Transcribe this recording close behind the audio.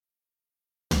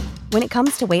When it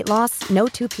comes to weight loss, no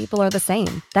two people are the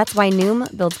same. That's why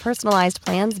Noom builds personalized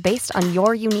plans based on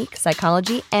your unique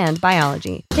psychology and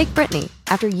biology. Take Brittany.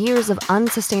 After years of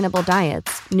unsustainable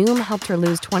diets, Noom helped her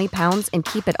lose 20 pounds and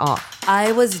keep it off.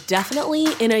 I was definitely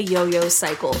in a yo-yo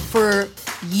cycle for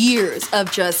years of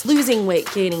just losing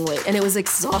weight, gaining weight, and it was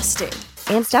exhausting.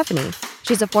 And Stephanie.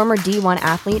 She's a former D1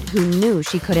 athlete who knew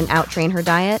she couldn't out-train her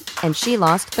diet, and she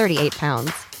lost 38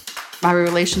 pounds. My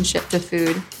relationship to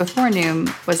food before Noom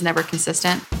was never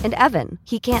consistent. And Evan,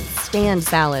 he can't stand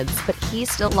salads, but he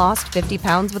still lost 50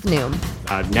 pounds with Noom.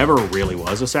 I never really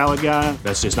was a salad guy.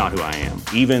 That's just not who I am.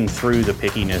 Even through the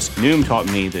pickiness, Noom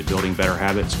taught me that building better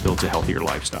habits builds a healthier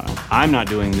lifestyle. I'm not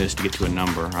doing this to get to a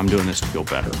number. I'm doing this to feel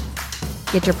better.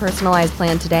 Get your personalized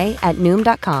plan today at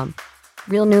Noom.com.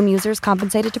 Real Noom users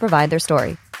compensated to provide their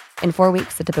story. In 4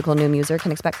 weeks, the typical Noom user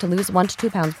can expect to lose 1 to 2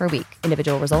 pounds per week.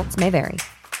 Individual results may vary.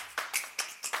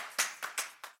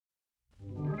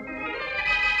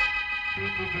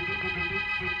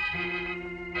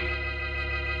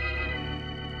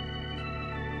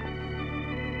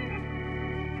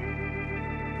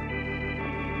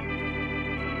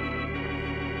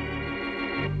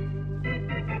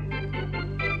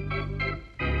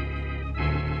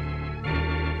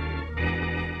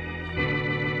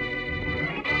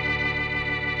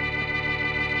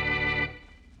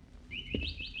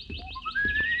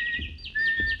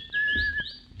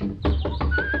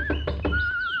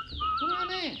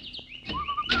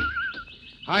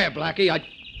 Hiya, Blackie.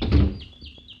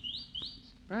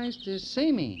 Surprised to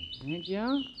see me, ain't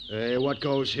you? Hey, what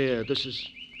goes here? This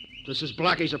is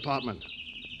Blackie's apartment.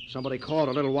 Somebody called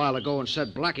a little while ago and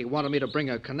said Blackie wanted me to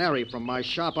bring a canary from my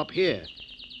shop up here.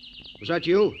 Was that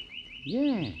you?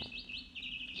 Yeah.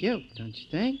 Cute, don't you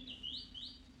think?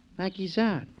 Blackie's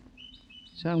out.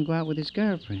 Saw him go out with his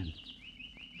girlfriend.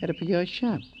 Headed for your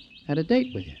shop. Had a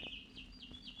date with you.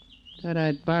 Thought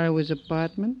I'd borrow his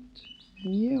apartment.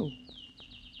 And you.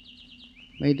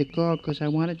 Made the call because I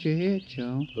wanted you here,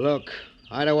 Joe. Look,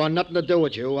 I don't want nothing to do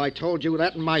with you. I told you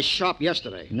that in my shop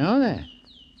yesterday. Know that?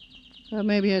 Well,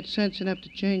 maybe you had sense enough to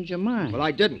change your mind. Well,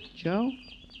 I didn't. Joe,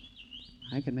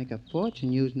 I could make a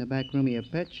fortune using the back room of your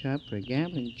pet shop for a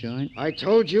gambling joint. I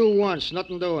told you once,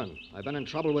 nothing doing. I've been in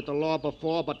trouble with the law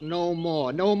before, but no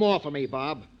more. No more for me,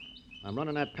 Bob. I'm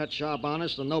running that pet shop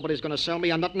honest, and nobody's going to sell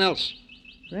me on nothing else.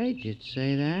 Afraid you'd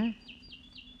say that.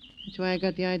 That's why I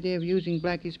got the idea of using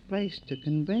Blackie's place to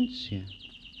convince you.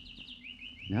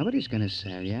 Nobody's going to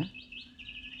sell you.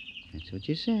 That's what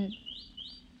you said.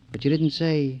 But you didn't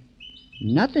say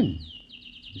nothing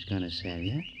was going to sell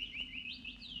you.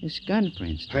 This gun, for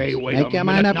instance. Hey, wait a minute. Make your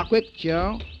mind up now. quick,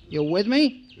 Joe. You with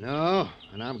me? No,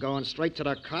 and I'm going straight to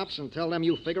the cops and tell them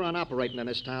you figure on operating in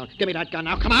this town. Give me that gun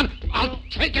now. Come on. I'll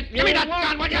take it. Give me that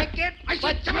gun, will you? Take it. I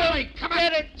said, come on. Come on.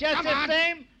 Get it just Come the on.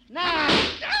 same? Now.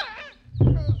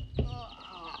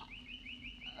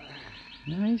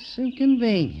 Nice and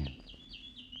convenient.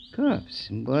 Cops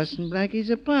in Boston Blackie's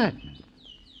apartment.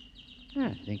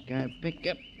 I think I'll pick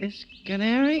up this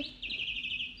canary,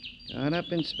 call up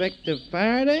Inspector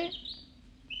Faraday,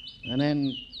 and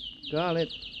then call it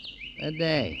a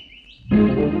day.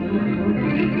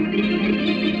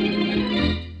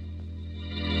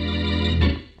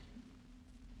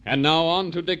 And now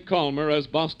on to Dick Calmer as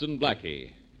Boston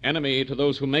Blackie. Enemy to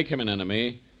those who make him an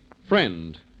enemy.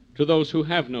 Friend to those who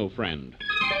have no friend.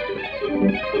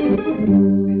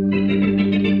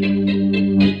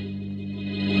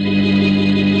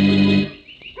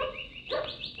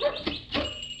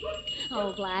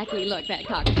 Oh, Blackie, look, that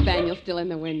cocker spaniel's still in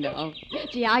the window.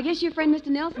 Gee, I guess your friend Mr.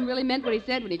 Nelson really meant what he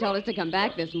said when he told us to come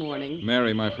back this morning.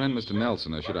 Mary, my friend Mr.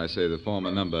 Nelson, or should I say the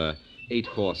former number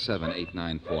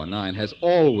 847-8949, has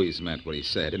always meant what he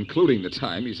said, including the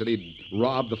time he said he'd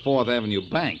robbed the 4th Avenue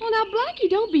Bank. Well, now, Blackie,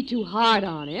 don't be too hard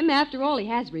on him. After all, he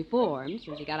has reformed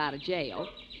since he got out of jail.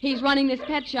 He's running this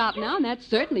pet shop now, and that's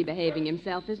certainly behaving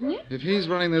himself, isn't it? If he's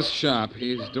running this shop,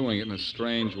 he's doing it in a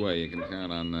strange way. You can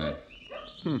count on that.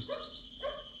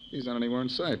 He's not anywhere in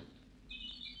sight.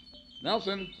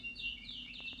 Nelson?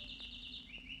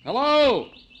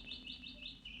 Hello?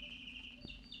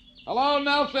 Hello,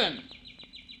 Nelson?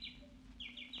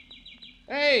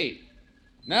 Hey,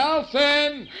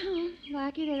 Nelson! Oh,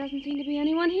 Blackie, there doesn't seem to be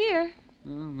anyone here.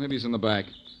 Well, maybe he's in the back.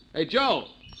 Hey, Joe!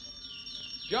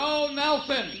 Joe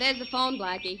Nelson! There's the phone,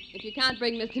 Blackie. If you can't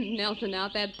bring Mr. Nelson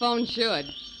out, that phone should.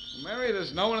 Well, Mary,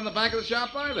 there's no one in the back of the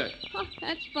shop either. Oh,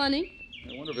 that's funny.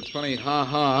 I wonder if it's funny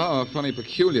ha-ha or funny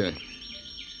peculiar.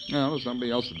 No, there's somebody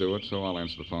else to do it, so I'll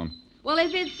answer the phone. Well,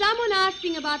 if it's someone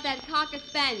asking about that cocker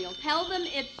spaniel, tell them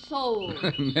it's sold.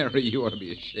 Mary, you ought to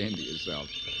be ashamed of yourself.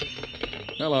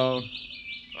 Hello.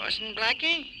 Boston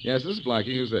Blackie? Yes, this is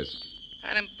Blackie. Who's this?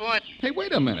 Not important. Hey,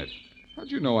 wait a minute. How'd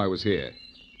you know I was here?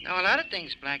 Know a lot of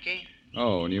things, Blackie.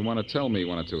 Oh, and you want to tell me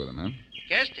one or two of them, huh?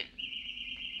 Guessed it.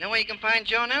 Know where you can find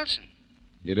Joe Nelson?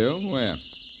 You do? Where?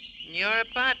 In your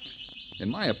apartment. In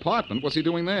my apartment? What's he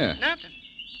doing there? Nothing.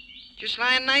 Just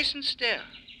lying nice and still.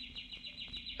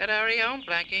 Better hurry home,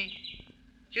 Blackie.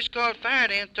 Just called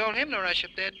Faraday and told him to rush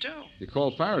up there, too. You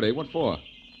called Faraday? What for?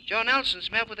 Joe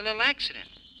Nelson's met with a little accident.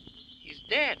 He's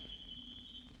dead.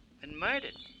 Been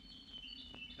murdered.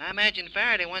 And I imagine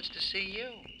Faraday wants to see you.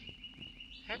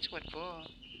 That's what for.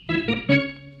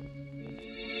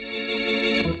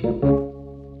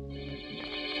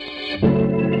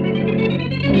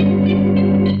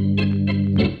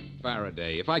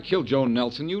 Faraday, if I killed Joe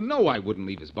Nelson, you know I wouldn't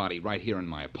leave his body right here in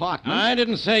my apartment. I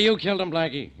didn't say you killed him,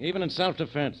 Blackie, even in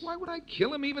self-defense. Why would I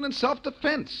kill him even in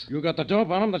self-defense? You got the dope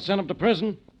on him that sent him to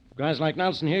prison. Guys like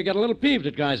Nelson here get a little peeved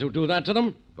at guys who do that to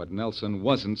them. But Nelson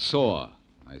wasn't sore.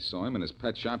 I saw him in his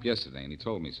pet shop yesterday, and he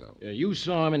told me so. You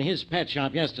saw him in his pet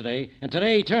shop yesterday, and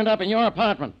today he turned up in your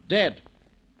apartment, dead.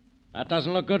 That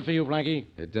doesn't look good for you, Blackie.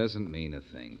 It doesn't mean a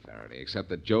thing, Faraday, except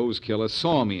that Joe's killer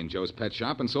saw me in Joe's pet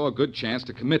shop and saw a good chance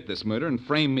to commit this murder and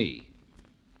frame me.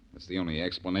 That's the only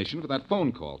explanation for that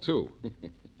phone call, too.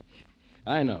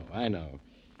 I know.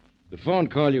 The phone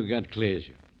call you got clears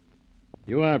you.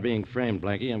 You are being framed,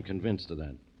 Blackie. I'm convinced of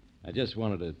that. I just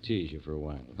wanted to tease you for a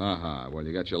while. Ha-ha. Well,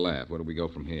 you got your laugh. Where do we go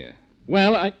from here?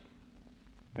 Well,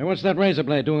 Hey, what's that razor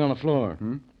blade doing on the floor?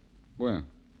 Where?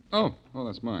 Oh,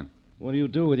 that's mine. What do you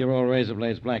do with your old razor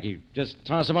blades, Blackie? Just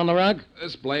toss them on the rug?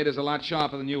 This blade is a lot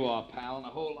sharper than you are, pal, and a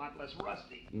whole lot less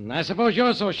rusty. I suppose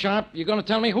you're so sharp, you're going to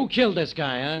tell me who killed this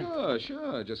guy, huh?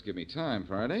 Sure. Just give me time,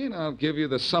 Faraday, and I'll give you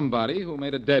the somebody who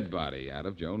made a dead body out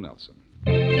of Joe Nelson.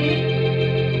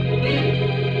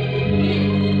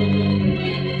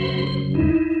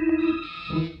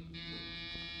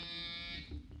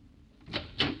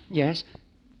 Yes?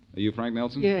 Are you Frank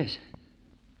Nelson? Yes.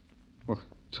 Well,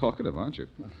 talkative, aren't you?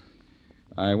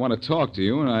 I want to talk to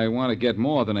you, and I want to get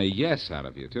more than a yes out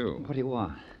of you, too. What do you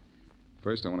want?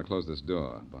 First, I want to close this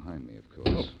door. Behind me, of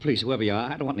course. Oh, please, whoever you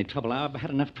are, I don't want any trouble. I've had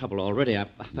enough trouble already.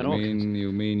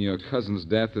 You mean your cousin's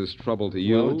death is trouble to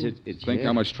you? Well, Think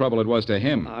how much trouble it was to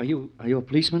him. Are you a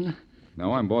policeman?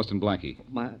 No, I'm Boston Blackie.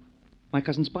 My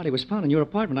cousin's body was found in your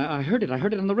apartment. I heard it. I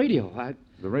heard it on the radio.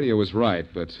 The radio was right,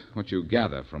 but what you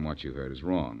gather from what you heard is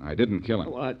wrong. I didn't kill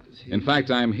him. Well, In fact,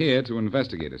 I'm here to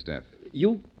investigate his death.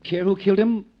 You care who killed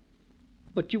him?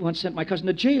 But you once sent my cousin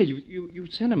to jail. You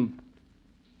sent him.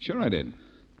 Sure I did.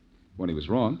 When he was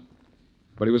wrong.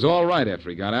 But he was all right after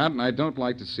he got out, and I don't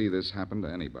like to see this happen to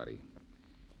anybody.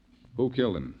 Who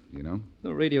killed him, you know?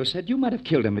 The radio said you might have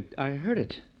killed him. I heard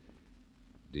it.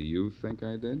 Do you think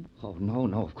I did? Oh,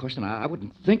 no, of course not. I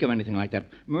wouldn't think of anything like that.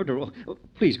 Murder. Oh,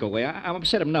 please go away. I'm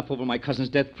upset enough over my cousin's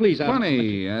death. Please,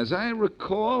 Funny, as I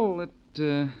recall,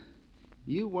 that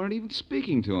you weren't even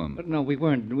speaking to him. No, we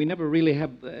weren't. We never really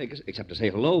have, except to say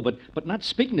hello, but not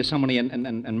speaking to somebody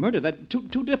and murder. That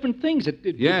two different things.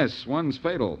 Yes, one's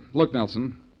fatal. Look,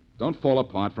 Nelson, don't fall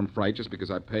apart from fright just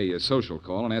because I pay you a social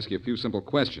call and ask you a few simple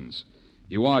questions.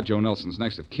 You are Joe Nelson's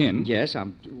next of kin. Yes,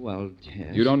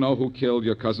 yes. You don't know who killed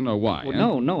your cousin or why,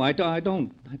 Well, no, I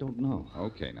don't know.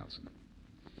 Okay, Nelson.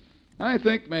 I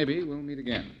think maybe we'll meet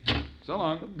again. So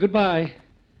long. Goodbye.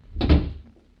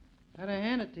 How'd I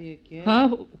hand it to you, kid?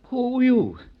 Huh? Who are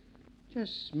you?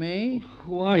 Just me.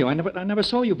 Who are you? I never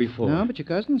saw you before. No, but your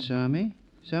cousin saw me.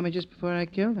 Saw me just before I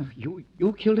killed him.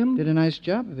 You killed him? Did a nice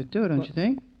job of it, too, don't you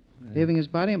think? Leaving his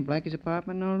body in Blackie's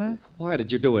apartment and all that? Why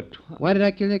did you do it? Why did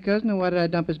I kill your cousin, or why did I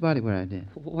dump his body where I did?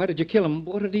 Why did you kill him?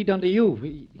 What had he done to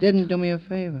you? Didn't do me a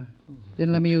favor.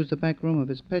 Didn't let me use the back room of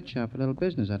his pet shop for a little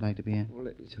business I'd like to be in.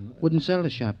 Wouldn't sell the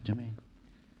shop to me.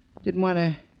 Didn't want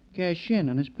to cash in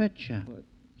on his pet shop.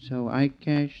 So I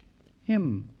cashed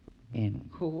him in.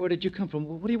 Where did you come from?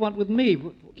 What do you want with me?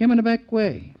 Came in the back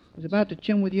way. Was about to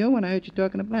chin with you when I heard you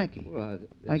talking to Blackie.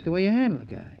 Like the way you handle the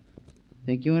guy.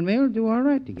 Think you and me will do all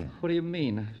right together. What do you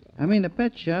mean? I mean the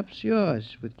pet shop's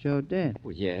yours with Joe dead.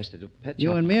 Well, yes, the pet shop.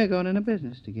 You and me are going into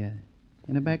business together.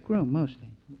 In a back room, mostly.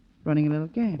 Running a little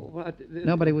game.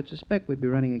 Nobody would suspect we'd be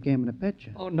running a game in a pet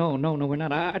shop. Oh, no, we're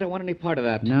not. I don't want any part of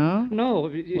that. No?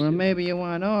 No. Well, maybe you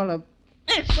want all of...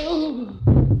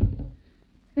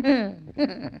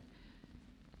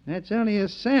 That's only a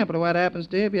sample of what happens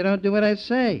to you if you don't do what I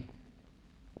say.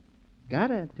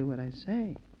 Gotta do what I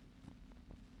say.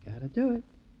 Gotta do it.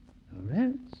 Or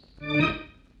else.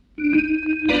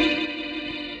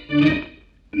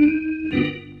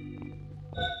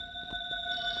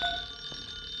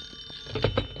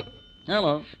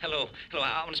 Hello. Hello.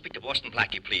 I want to speak to Boston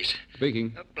Blackie, please.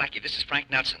 Speaking. Blackie, Blackie, this is Frank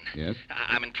Nelson. Yes?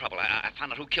 I'm in trouble. I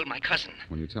found out who killed my cousin.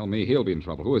 When you tell me, he'll be in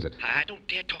trouble. Who is it? I don't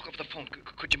dare talk over the phone.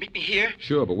 Could you meet me here?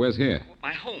 Sure, but where's here?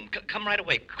 My home. Come right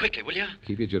away. Quickly, will you?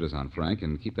 Keep your jitters on, Frank,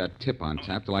 and keep that tip on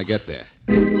tap till I get there.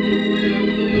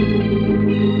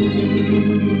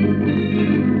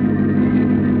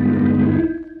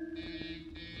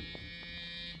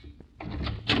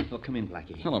 Oh, come in,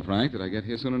 Blackie. Hello, Frank. Did I get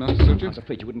here soon enough to suit you? I was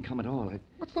afraid you wouldn't come at all.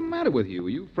 What's the matter with you? Are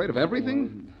you afraid of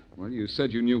everything? Well, you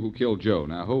said you knew who killed Joe.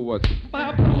 Now, who was it?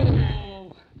 Bob!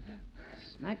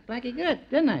 Smacked Blackie good,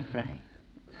 didn't I, Frank?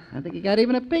 I think you got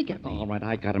even a peek at me. All right,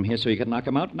 I got him here so you could knock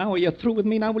him out. Now are you through with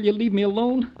me? Now will you leave me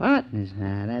alone? Partners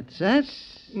now, that's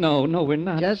us. No, we're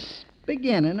not. Just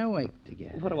beginning to work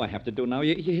together. What do I have to do now?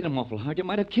 You hit him awful hard. You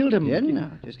might have killed him. Didn't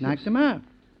I? Just knocked him out.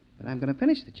 But I'm going to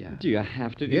finish the job. Do you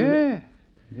have to? Yeah.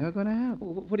 You're going to help.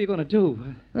 What are you going to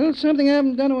do? Well, something I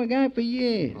haven't done to a guy for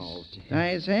years. Oh, dear. Tie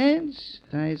his hands,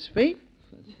 tie his feet,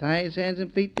 tie his hands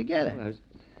and feet together.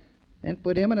 Then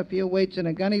put him and a few weights in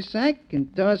a gunny sack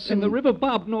and toss him... In the river,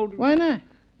 Bob, no... Why not?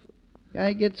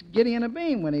 Guy gets giddy in a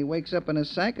beam when he wakes up in a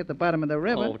sack at the bottom of the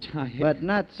river. Oh, tie him. But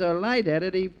not so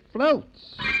light-headed he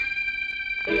floats.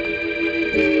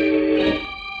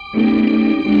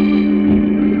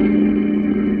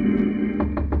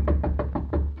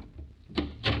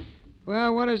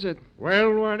 Well, what is it?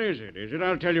 Well, what is it?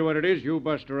 I'll tell you what it is. You,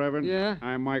 Buster Evans. Yeah?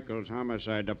 I'm Michael's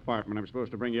homicide department. I'm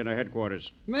supposed to bring you to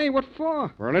headquarters. Me? What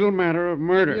for? For a little matter of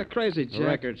murder. You're crazy, The Jack.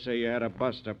 records say you had a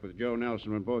bust-up with Joe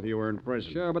Nelson when both of you were in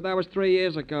prison. Sure, but that was 3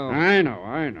 years ago. I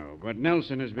know. But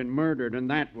Nelson has been murdered, and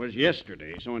that was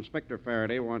yesterday, so Inspector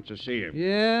Faraday wants to see him.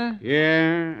 Yeah?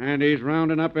 Yeah, and he's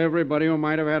rounding up everybody who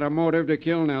might have had a motive to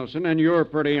kill Nelson, and you're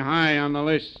pretty high on the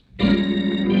list.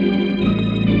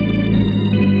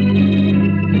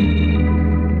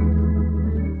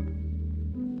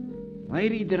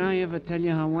 Lady, did I ever tell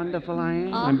you how wonderful I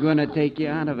am? I'm going to take you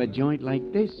out of a joint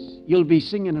like this. You'll be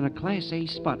singing in a Class A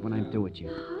spot when I'm through with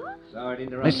you. Sorry to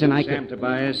interrupt. Listen, I Sam could...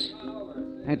 Tobias.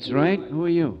 That's right. Who are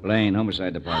you? Blaine,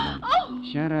 Homicide Department.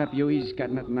 Shut up, you. He's got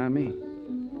nothing on me.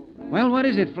 Well, what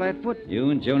is it, Flatfoot?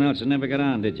 You and Joe Nelson never got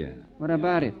on, did you? What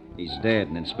about it? He's dead,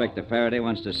 and Inspector Faraday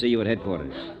wants to see you at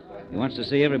headquarters. He wants to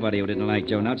see everybody who didn't like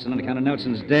Joe Nelson on account of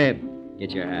Nelson's dead. Get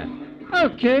your hat.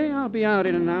 Okay, I'll be out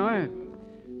in an hour.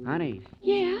 Honey.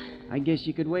 Yeah? I guess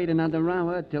you could wait another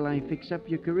hour till I fix up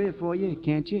your career for you,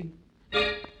 can't you? You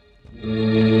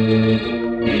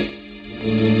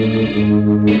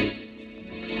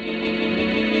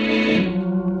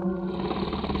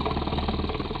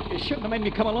shouldn't have made me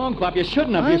come along, Bob. You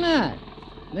shouldn't have. Why not?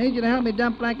 Need you to help me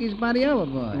dump Blackie's body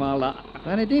overboard. Well,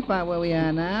 Plenty deep out where we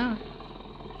are now.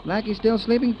 Blackie still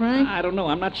sleeping, Frank? I don't know.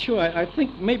 I'm not sure. I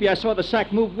think maybe I saw the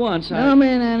sack move once. Don't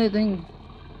mean anything.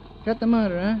 Cut the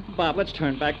motor, huh? Bob, let's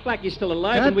turn back. Blackie's still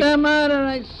alive. Cut and we... the motor,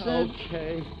 I said.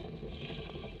 Okay.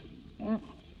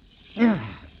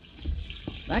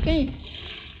 Blackie?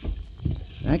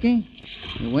 Blackie?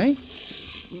 You awake?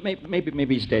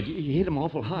 Maybe he's dead. You hit him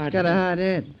awful hard. Got a hard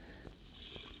head.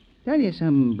 Tell you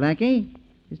something, Blackie.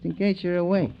 Just in case you're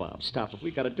awake. Oh, Bob, stop. If we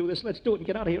got to do this, let's do it and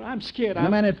get out of here. I'm scared. A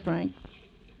minute, Frank.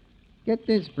 Get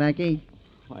this, Blackie.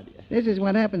 Why, dear? This is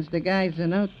what happens to guys that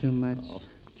know too much.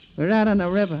 We're out on the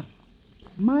river.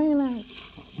 Mile out.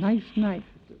 Nice night.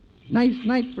 Nice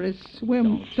night for a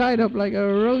swim tied up like a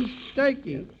roast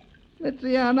turkey. Let's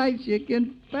see how nice you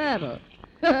can paddle.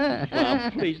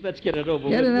 Bob, please, let's get it over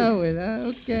with. Get it over with,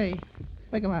 huh? Okay.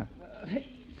 Pick him up.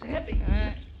 It's heavy.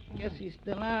 Guess he's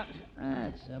still out.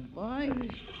 That's a boy.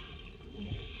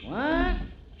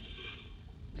 One.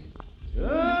 Two.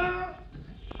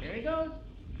 Here he goes.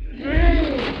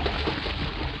 Three.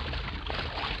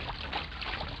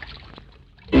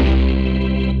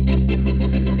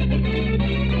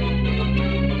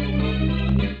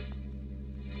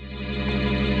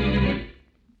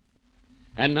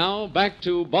 And now, back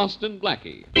to Boston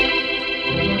Blackie.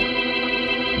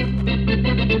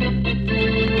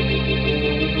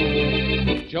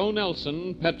 Joe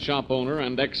Nelson, pet shop owner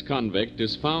and ex-convict,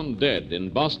 is found dead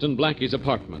in Boston Blackie's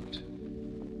apartment.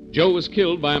 Joe was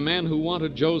killed by a man who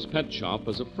wanted Joe's pet shop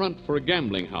as a front for a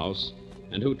gambling house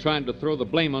and who tried to throw the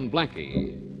blame on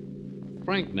Blackie.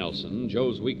 Frank Nelson,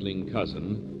 Joe's weakling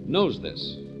cousin, knows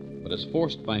this, but is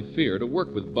forced by fear to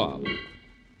work with Bob.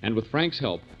 And with Frank's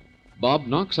help, Bob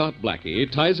knocks out Blackie,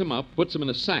 ties him up, puts him in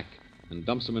a sack, and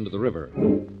dumps him into the river.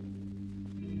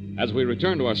 As we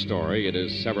return to our story, it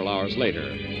is several hours later,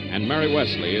 and Mary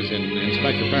Wesley is in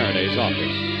Inspector Faraday's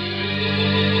office.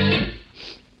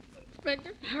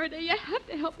 Inspector Faraday, you have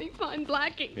to help me find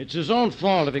Blackie. It's his own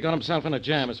fault if he got himself in a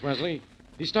jam, Miss Wesley.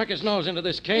 He stuck his nose into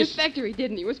this case. Inspector, he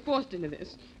didn't. He was forced into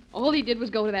this. All he did was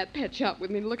go to that pet shop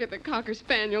with me to look at the Cocker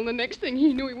Spaniel, and the next thing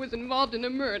he knew, he was involved in a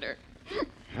murder.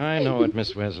 I know it,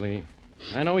 Miss Wesley.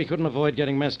 I know he couldn't avoid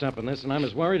getting messed up in this, and I'm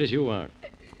as worried as you are.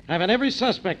 I've had every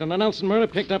suspect in the Nelson murder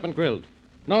picked up and grilled.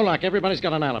 No luck. Everybody's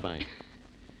got an alibi.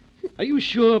 Are you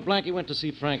sure Blackie went to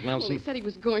see Frank Nelson? Well, he said he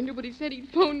was going to, but he said he'd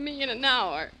phone me in an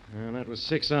hour. And that was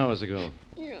 6 hours ago.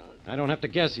 Yeah. I don't have to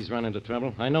guess he's run into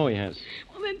trouble. I know he has.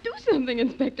 Well, then do something,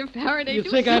 Inspector Faraday. You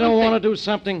do think something. I don't want to do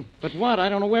something? But what? I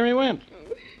don't know where he went.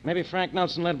 Maybe Frank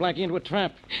Nelson led Blackie into a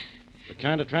trap. The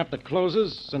kind of trap that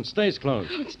closes and stays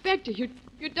closed. Oh, Inspector, you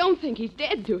don't think he's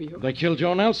dead, do you? They killed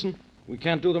Joe Nelson. We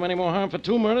can't do them any more harm for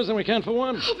 2 murders than we can for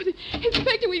 1. Oh, but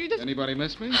Inspector, we just... Anybody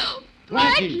miss me?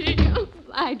 Blackie! Oh,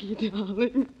 Blackie,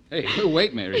 darling. Hey,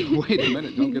 wait, Mary. Wait a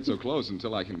minute. Don't get so close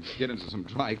until I can get into some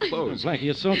dry clothes. Blackie,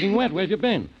 you're soaking wet. Where have you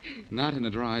been? Not in a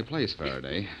dry place,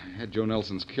 Faraday. I had Joe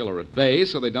Nelson's killer at bay,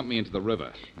 so they dumped me into the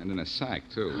river. And in a sack,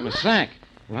 too. In a sack?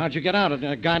 Well, how'd you get out?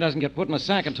 A guy doesn't get put in a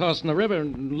sack and tossed in the river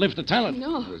and live to tell it.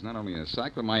 No. It was not only in a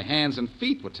sack, but my hands and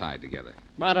feet were tied together.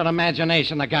 What an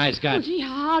imagination the guy's got. Oh, gee,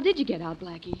 how did you get out,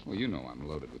 Blackie? Well, you know I'm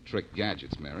loaded with trick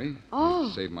gadgets, Mary. Oh.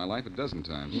 They've saved my life a dozen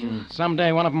times.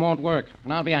 Someday one of them won't work,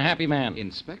 and I'll be a happy man.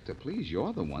 Inspector, please,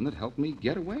 you're the one that helped me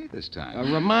get away this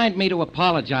time. Remind me to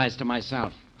apologize to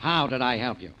myself. How did I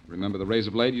help you? Remember the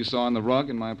razor blade you saw on the rug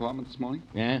in my apartment this morning?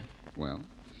 Yeah? Well,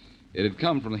 it had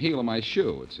come from the heel of my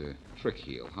shoe. It's a trick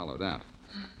heel, hollowed out.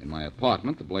 In my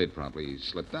apartment, the blade probably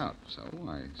slipped out, so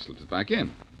I slipped it back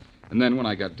in. And then when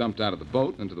I got dumped out of the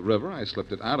boat into the river, I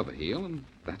slipped it out of the heel, and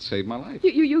that saved my life.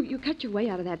 You cut your way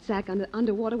out of that sack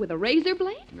underwater with a razor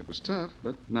blade? It was tough,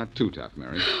 but not too tough,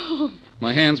 Mary.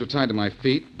 My hands were tied to my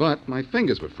feet, but my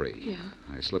fingers were free. Yeah.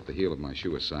 I slipped the heel of my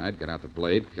shoe aside, got out the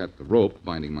blade, cut the rope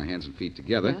binding my hands and feet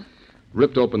together, Yeah.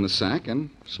 ripped open the sack, and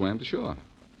swam to shore.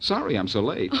 Sorry I'm so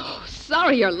late. Oh,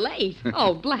 sorry you're late.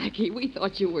 Oh, Blackie, we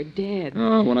thought you were dead.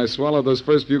 Oh, when I swallowed those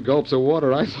first few gulps of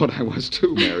water, I thought I was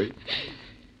too, Mary.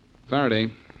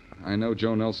 Faraday, I know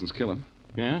Joe Nelson's killer.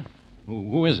 Yeah?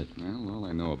 Who is it? Well, all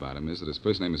I know about him is that his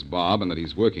first name is Bob and that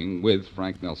he's working with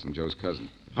Frank Nelson, Joe's cousin.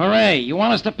 Hooray! You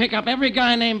want us to pick up every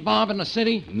guy named Bob in the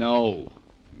city? No.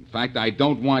 In fact, I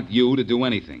don't want you to do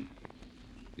anything.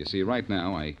 You see, right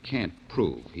now, I can't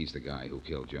prove he's the guy who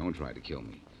killed Joe and tried to kill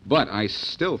me. But I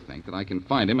still think that I can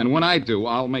find him, and when I do,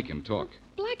 I'll make him talk.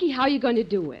 Blackie, how are you going to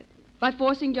do it? By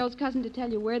forcing Joe's cousin to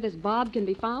tell you where this Bob can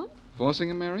be found?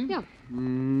 Forcing him, Mary? Yeah.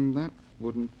 That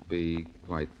wouldn't be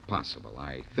quite possible,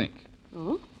 I think.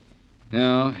 Oh?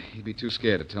 No, he'd be too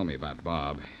scared to tell me about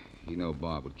Bob. He'd know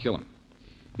Bob would kill him.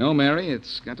 No, Mary,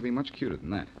 it's got to be much cuter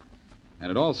than that. And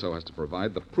it also has to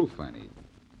provide the proof I need.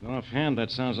 Offhand,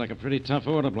 that sounds like a pretty tough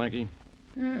order, Blackie.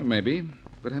 Yeah, maybe.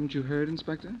 But haven't you heard,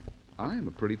 Inspector? I'm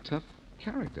a pretty tough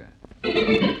character.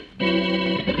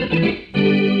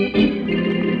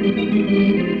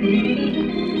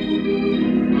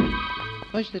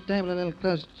 Push the table a little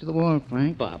closer to the wall,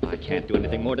 Frank. Bob, I can't do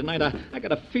anything more tonight. I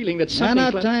got a feeling that Not something...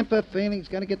 enough time for feelings.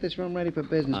 Got to get this room ready for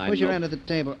business. I Push your know. end of the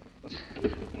table.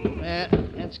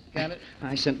 That's got it.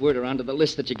 I sent word around to the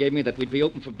list that you gave me that we'd be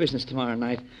open for business tomorrow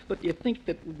night. But do you think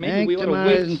that maybe Hank, we ought to tomorrow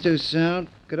wait... isn't too soon.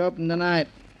 Could open tonight.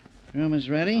 Room is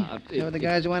ready. So are the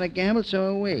guys who want to gamble, so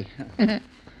are we.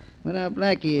 What how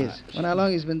Blackie is. What how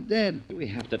long he's been dead. Do we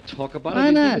have to talk about Why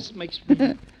it? not? This makes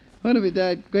me... What if he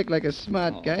died quick like a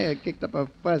smart guy or kicked up a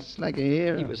fuss like a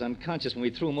hero? He was unconscious when we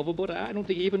threw him overboard. I don't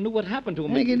think he even knew what happened to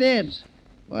him. Hank, he did.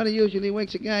 Water usually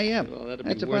wakes a guy up. Well, that'd be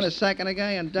That's upon worse. a sacking a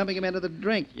guy and dumping him into the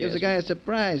drink. Gives Yes. the guy a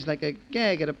surprise, like a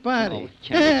gag at a party. Oh,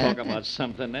 can't we talk about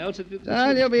something else? It's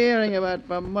all you'll be hearing about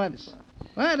for months.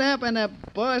 What happened to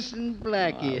Boston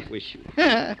Blackie? I wish you...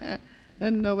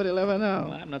 And nobody'll ever know.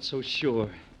 Well, I'm not so sure.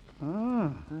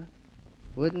 Oh.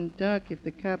 Wouldn't talk if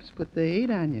the cops put the heat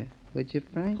on you, would you,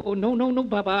 Frank? Oh, no,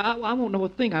 Bob. I won't know a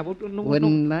thing. I won't know...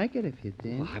 Wouldn't like it if you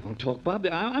did. Well, I won't talk, Bob.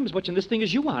 I'm as much in this thing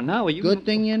as you are now. Are you... Good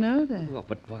thing you know that. Well,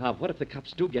 but, Bob, what if the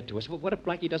cops do get to us? What if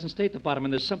Blackie doesn't stay at the bottom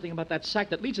and there's something about that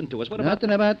sack that leads him to us? What about...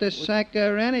 Nothing about the sack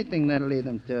or anything that'll lead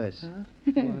them to us.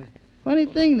 Funny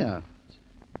thing, though.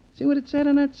 See what it said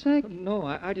on that sack? No,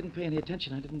 I didn't pay any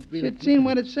attention. I didn't really... Should seen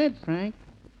what it said, Frank.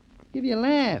 Give you a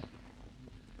laugh.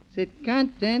 Said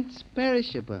contents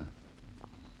perishable.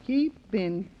 Keep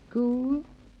in cool,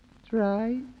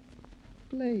 dry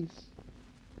place.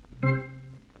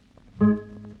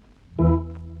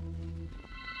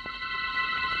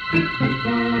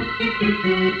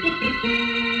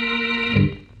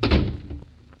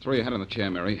 3 ahead on the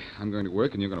chair, Mary. I'm going to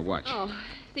work and you're going to watch. Oh,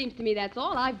 seems to me that's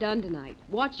all I've done tonight.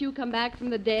 Watch you come back from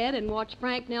the dead and watch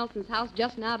Frank Nelson's house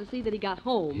just now to see that he got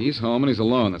home. He's home and he's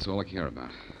alone. That's all I care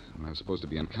about. When I was supposed to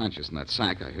be unconscious in that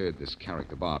sack, I heard this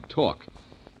character Bob talk.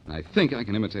 I think I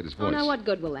can imitate his voice. Oh, now what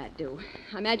good will that do?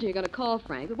 I imagine you're going to call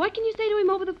Frank. But what can you say to him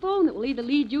over the phone that will either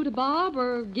lead you to Bob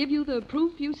or give you the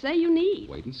proof you say you need?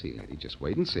 Wait and see, lady. Just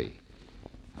wait and see.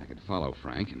 I could follow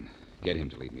Frank and get him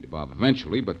to lead me to Bob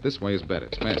eventually, but this way is better.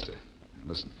 It's faster.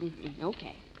 Listen. Mm-hmm.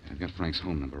 Okay. I've got Frank's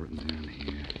home number written down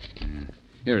here.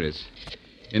 Here it is.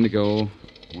 Indigo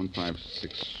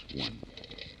 1561.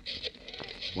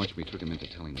 Watch me trick him into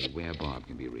telling me where Bob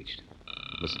can be reached.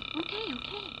 Listen. Okay.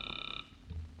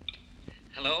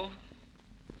 Hello?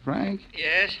 Frank?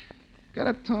 Yes?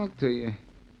 Gotta talk to you.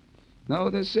 Know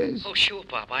who this is? Oh, sure,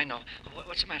 Bob. I know.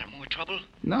 What's the matter? More trouble?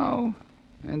 No.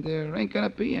 And there ain't gonna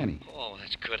be any. Oh,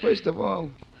 that's good. First of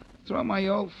all, throw my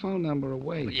old phone number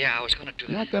away. Yeah, I was going to do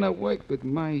that. Not gonna work with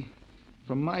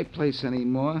from my place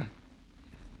anymore.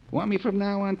 Want me from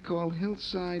now on? Call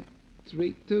Hillside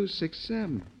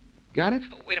 3267. Got it?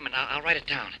 Oh, wait a minute. I'll write it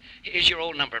down. Here's your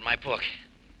old number in my book.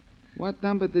 What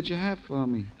number did you have for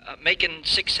me? Macon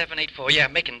 6784. Yeah,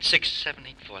 Macon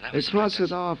 6784. That was Cross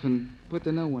it off and put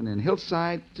the new one in.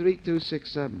 Hillside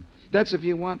 3267. That's if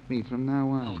you want me from now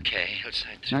on. Okay,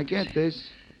 Hillside 3267. Now get this.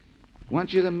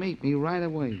 Want you to meet me right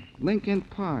away. Lincoln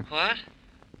Park. What?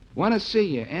 Want to see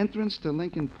you. Entrance to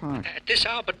Lincoln Park. At this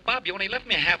hour? But, Bob, you only left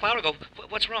me a half hour ago.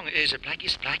 What's wrong? Is it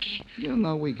Blackie's Blackie? You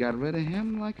know we got rid of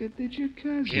him like it did your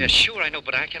cousin. Yeah, sure, I know,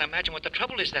 but I can't imagine what the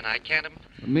trouble is then. I can't...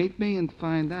 Meet me and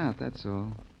find out, that's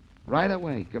all. Right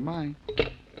away. Goodbye.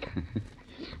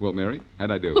 Well, Mary,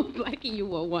 how'd I do? Oh, Blackie, you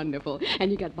were wonderful.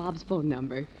 And you got Bob's phone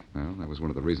number. Well, that was one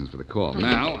of the reasons for the call.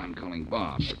 Now I'm calling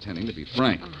Bob, pretending to be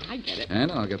Frank. Oh, I get it.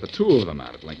 And I'll get the two of them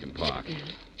out at Lincoln Park.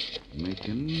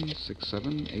 Macon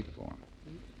 6784.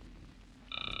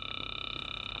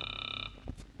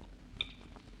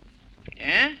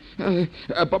 Yeah?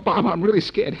 Bob, I'm really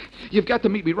scared. You've got to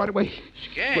meet me right away.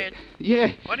 Scared?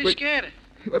 Yeah. What are you scared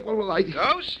of? Well,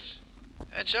 Ghosts?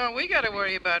 That's all we got to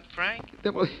worry about, Frank.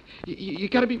 Well, you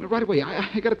got to meet me right away.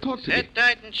 I got to talk to you. Sit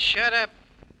tight and shut up.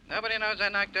 Nobody knows I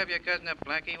knocked up your cousin up,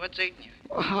 Blackie. What's eating you?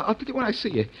 I'll tell you when I see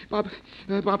you. Bob,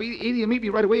 either you meet me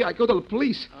right away or I go to the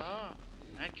police. Oh,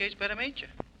 in that case, better meet you.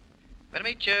 Better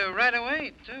meet you right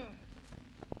away, too.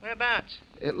 Whereabouts?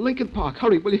 At Lincoln Park.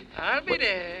 Hurry, will you? I'll be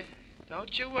there.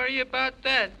 Don't you worry about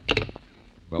that.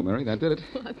 Well, Mary, that did it.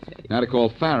 Now to call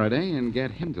Faraday and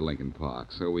get him to Lincoln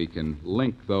Park so we can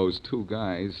link those two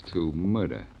guys to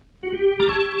murder.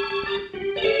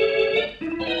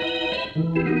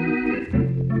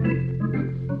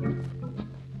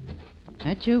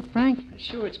 That you, Frank?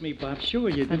 Sure, it's me, Bob. Sure,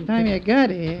 you By the didn't time think... you got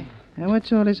here. Now,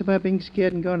 what's all this about being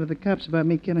scared and going to the cops about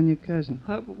me killing your cousin?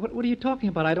 What are you talking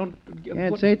about? I don't...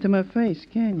 Can't say it to my face,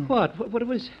 can you? What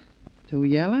was... Too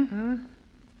yellow? Huh?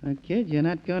 Oh, kid, you're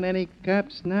not going to any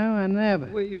cops now or never.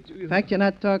 Well, In fact, you're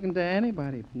not talking to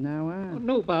anybody from now on. Oh,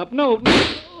 no, Bob, no.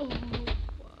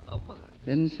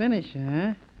 Didn't finish,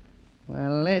 huh?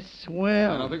 Well, this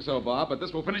will. I don't think so, Bob, but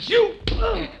this will finish you.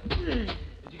 Did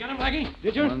you get him, Blackie?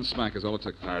 Did you? One smack is all it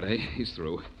took, Faraday. He's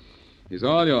through. He's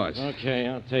all yours. Okay,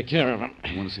 I'll take care of him.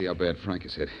 I want to see how bad Frank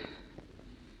is hit.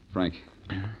 Frank.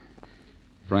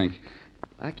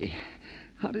 Blackie,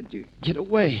 how did you get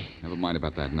away? Never mind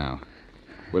about that now.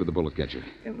 Where did the bullet get you?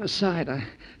 In the side. I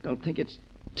don't think it's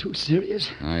too serious.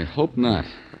 I hope not.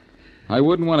 I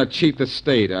wouldn't want to cheat the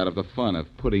state out of the fun of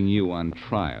putting you on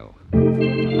trial.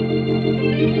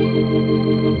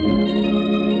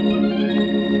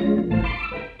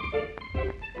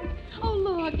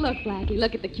 Look, Blackie,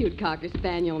 look at the cute Cocker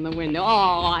Spaniel in the window. Oh,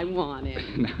 I want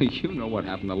him. Now, you know what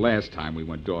happened the last time we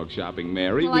went dog shopping,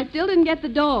 Mary. Well, I still didn't get the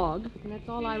dog, and that's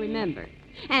all I remember.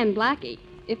 And, Blackie,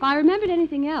 if I remembered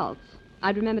anything else,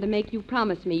 I'd remember to make you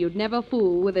promise me you'd never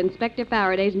fool with Inspector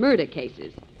Faraday's murder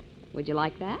cases. Would you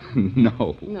like that?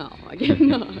 No. No, I guess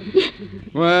not.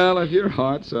 Well, if your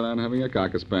heart's set on having a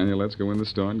Cocker Spaniel, let's go in the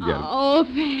store and get him. Oh,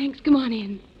 thanks. Come on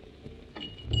in.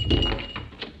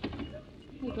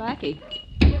 Hey, Blackie.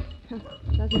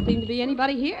 Doesn't seem to be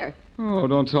anybody here. Oh,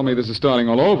 don't tell me this is starting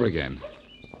all over again.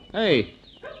 Hey.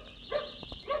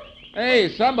 Hey,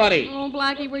 somebody. Oh,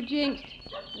 Blackie, we're jinxed.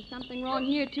 There's something wrong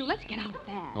here, too. Let's get out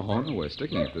fast. Oh, no, we're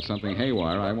sticking. If there's something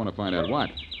haywire, I want to find out what.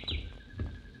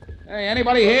 Hey,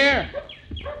 anybody here?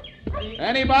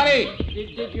 Anybody?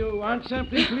 Did you want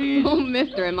something, please? Oh,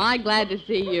 mister, am I glad to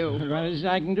see you. What is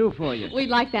I can do for you? We'd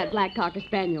like that black Cocker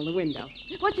Spaniel in the window.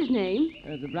 What's his name?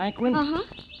 The black one? Uh-huh.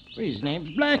 Well, his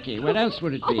name's Blackie. What else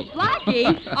would it be? Oh,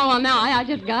 Blackie? Oh, well, now I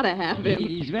just gotta have him.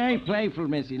 He's very playful,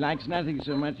 miss. He likes nothing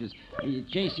so much as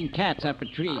chasing cats up a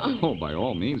tree. Oh, by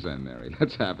all means, then, Mary.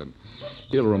 Let's have him.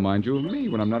 He'll remind you of me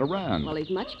when I'm not around. Well, he's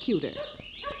much cuter.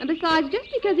 And besides, just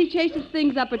because he chases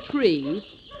things up a tree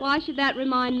Why should that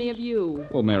remind me of you?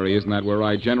 Well, Mary, isn't that where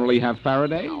I generally have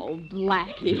Faraday? Oh,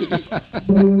 Blackie.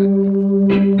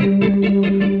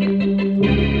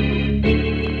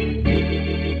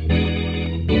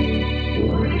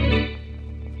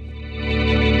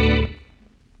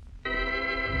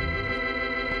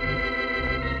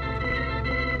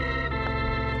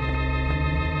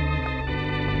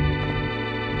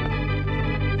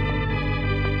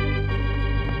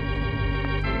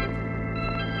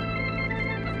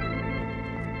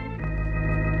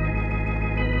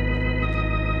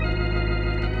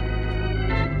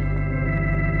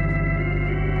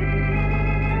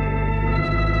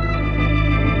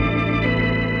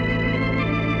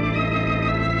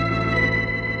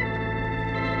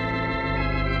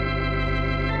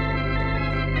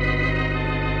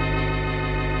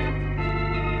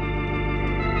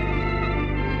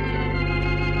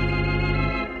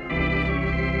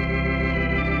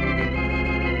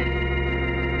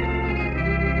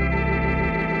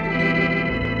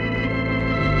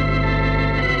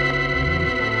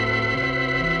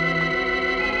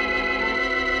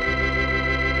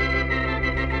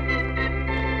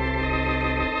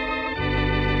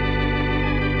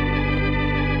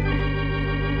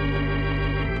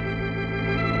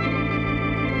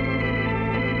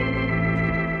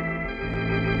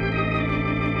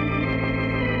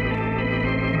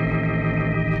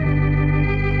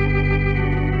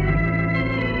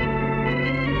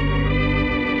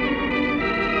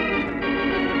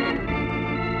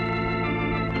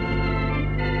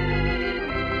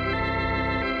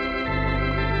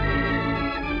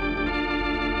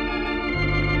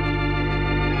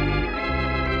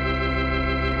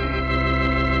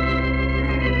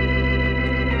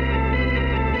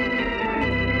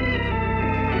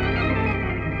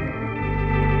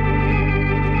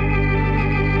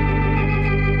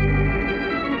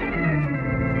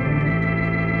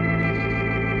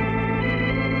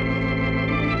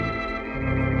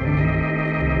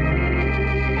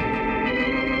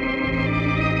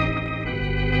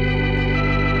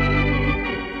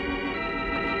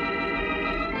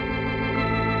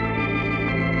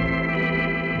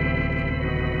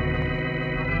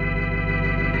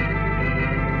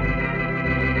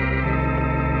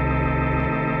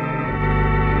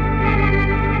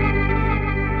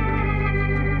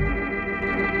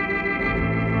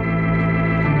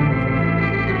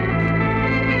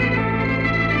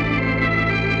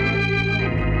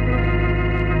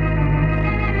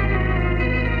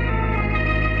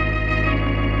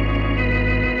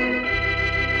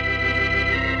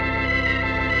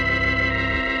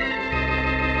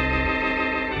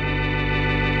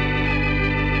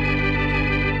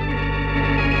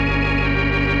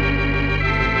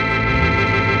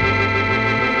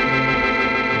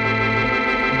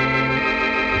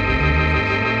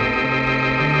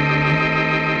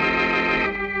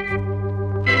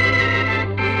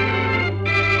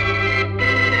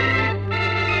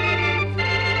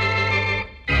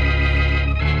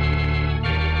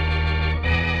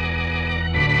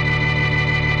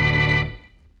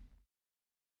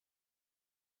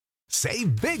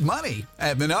 Save big money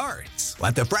at Menards.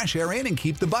 Let the fresh air in and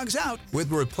keep the bugs out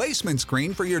with replacement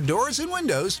screen for your doors and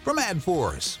windows from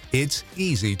AdForce. It's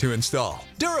easy to install,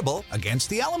 durable against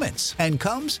the elements, and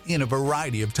comes in a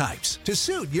variety of types to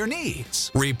suit your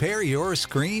needs. Repair your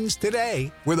screens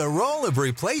today with a roll of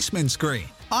replacement screen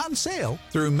on sale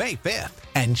through May 5th.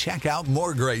 And check out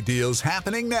more great deals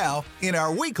happening now in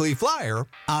our weekly flyer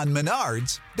on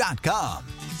Menards.com.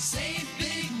 Save big